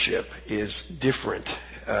 Leadership is different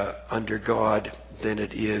under God than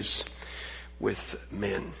it is with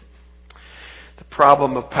men. The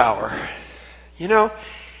problem of power. And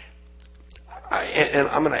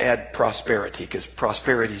I'm going to add prosperity, because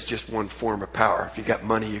prosperity is just one form of power. If you got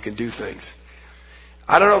money, you can do things.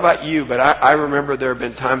 I don't know about you, but I remember there have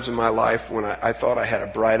been times in my life when I thought I had a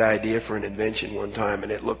bright idea for an invention one time,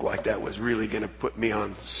 and it looked like that was really going to put me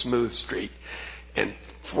on smooth street. And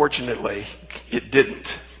fortunately, it didn't.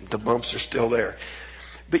 The bumps are still there.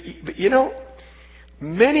 But you know,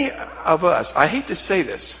 many of us, I hate to say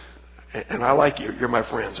this, and I like you, you're my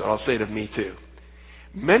friend, so I'll say it of me too.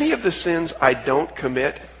 Many of the sins I don't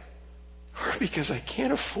commit are because I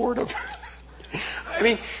can't afford them. I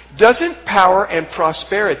mean, doesn't power and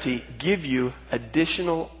prosperity give you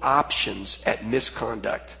additional options at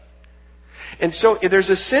misconduct? And so there's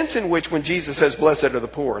a sense in which when Jesus says, blessed are the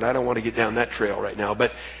poor, and I don't want to get down that trail right now,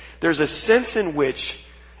 but there's a sense in which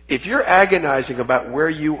if you're agonizing about where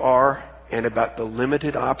you are and about the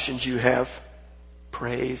limited options you have,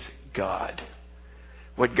 praise God.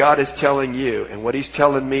 What God is telling you and what He's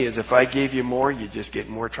telling me is if I gave you more, you just get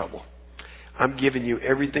in more trouble. I'm giving you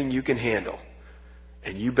everything you can handle.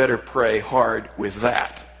 And you better pray hard with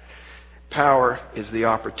that. Power is the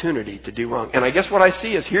opportunity to do wrong. And I guess what I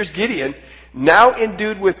see is here's Gideon, now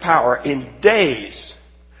endued with power. In days,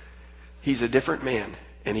 he's a different man.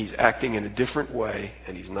 And he's acting in a different way.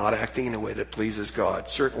 And he's not acting in a way that pleases God.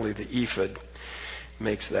 Certainly the ephod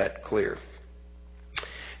makes that clear.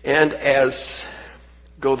 And as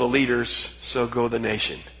go the leaders, so go the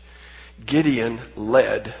nation. Gideon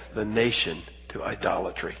led the nation to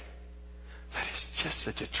idolatry. That is just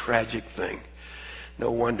such a tragic thing.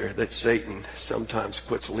 No wonder that Satan sometimes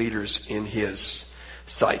puts leaders in his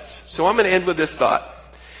sights. So I'm going to end with this thought.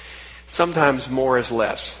 Sometimes more is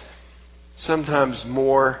less. Sometimes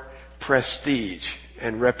more prestige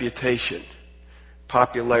and reputation,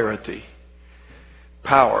 popularity,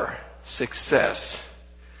 power, success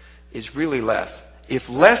is really less. If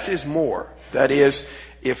less is more, that is,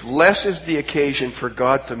 if less is the occasion for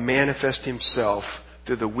God to manifest Himself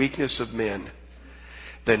through the weakness of men,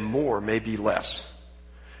 then more may be less.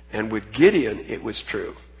 And with Gideon, it was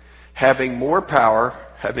true. Having more power,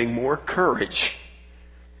 having more courage,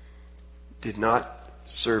 did not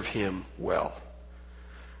serve him well.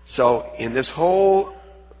 So in this whole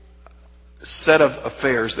set of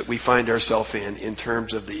affairs that we find ourselves in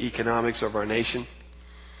terms of the economics of our nation,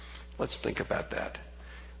 let's think about that.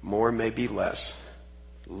 More may be less.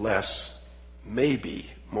 Less may be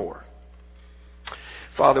more.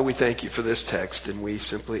 Father, we thank you for this text, and we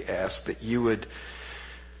simply ask that you would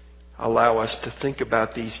allow us to think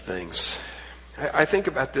about these things. I think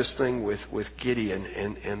about this thing with Gideon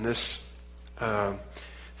and this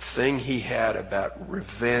thing he had about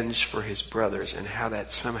revenge for his brothers and how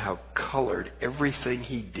that somehow colored everything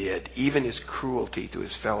he did, even his cruelty to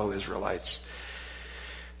his fellow Israelites.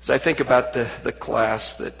 As I think about the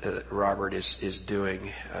class that Robert is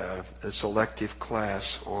doing, a selective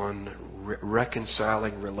class on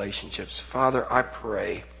reconciling relationships, Father, I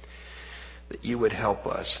pray that you would help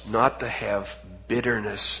us not to have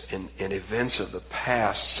bitterness and events of the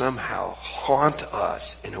past somehow haunt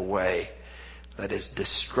us in a way that is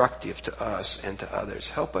destructive to us and to others.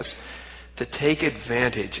 Help us to take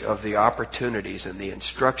advantage of the opportunities and the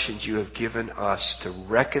instructions you have given us to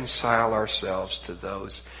reconcile ourselves to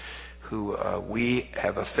those who we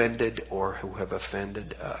have offended or who have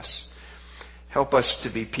offended us. Help us to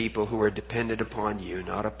be people who are dependent upon you,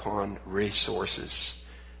 not upon resources.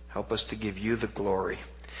 Help us to give you the glory.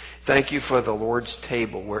 Thank you for the Lord's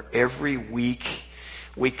table, where every week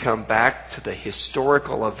we come back to the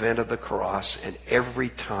historical event of the cross, and every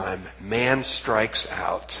time man strikes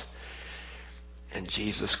out and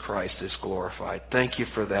Jesus Christ is glorified. Thank you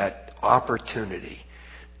for that opportunity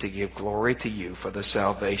to give glory to you for the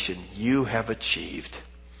salvation you have achieved.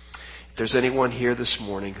 If there's anyone here this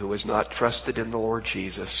morning who has not trusted in the Lord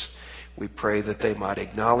Jesus, we pray that they might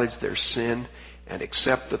acknowledge their sin and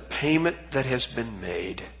accept the payment that has been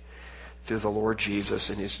made through the Lord Jesus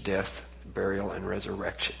in His death, burial, and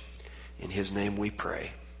resurrection. In His name we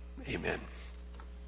pray. Amen.